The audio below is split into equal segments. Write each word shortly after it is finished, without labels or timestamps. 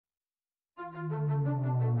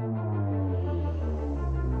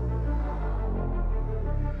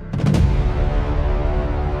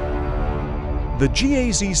The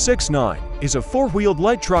GAZ-69 is a four-wheeled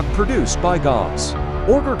light truck produced by GAZ.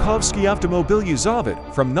 Orgarkovsky Avtomobilye Zavod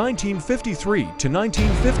from 1953 to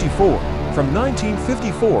 1954. From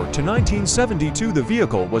 1954 to 1972 the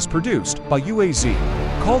vehicle was produced by UAZ,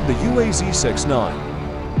 called the UAZ-69.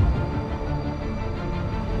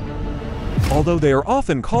 Although they are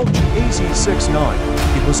often called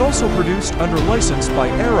GAZ-69, it was also produced under license by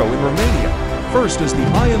Aero in Romania, first as the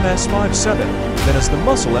IMS-57, then as the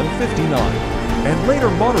Muscle M59. And later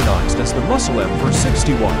modernized as the Muscle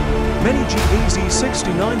M61. Many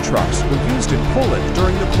GAZ-69 trucks were used in Poland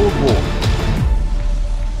during the Cold War.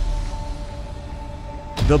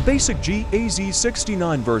 The basic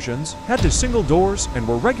GAZ-69 versions had single doors and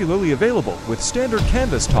were regularly available with standard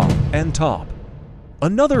canvas top and top.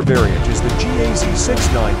 Another variant is the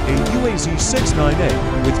GAZ-69A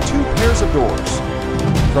UAZ-69A with two pairs of doors.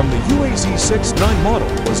 From the UAZ-69 model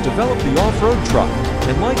was developed the off-road truck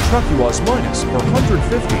and light truck UAZ- for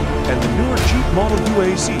 150 and the newer Jeep model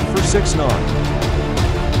UAZ for 69.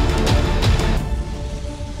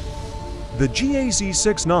 The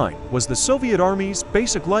GAZ-69 was the Soviet Army's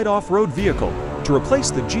basic light off-road vehicle to replace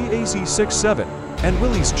the GAZ-67 and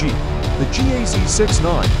Willys Jeep. The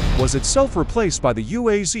GAZ-69 was itself replaced by the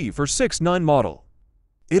UAZ for 69 model.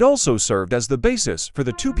 It also served as the basis for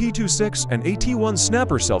the two P-26 and AT-1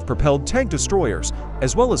 Snapper self-propelled tank destroyers,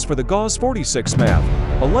 as well as for the GAZ-46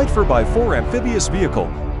 MAV, a light 4x4 amphibious vehicle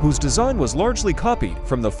whose design was largely copied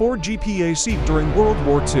from the Ford GPAC during World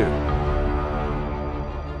War II.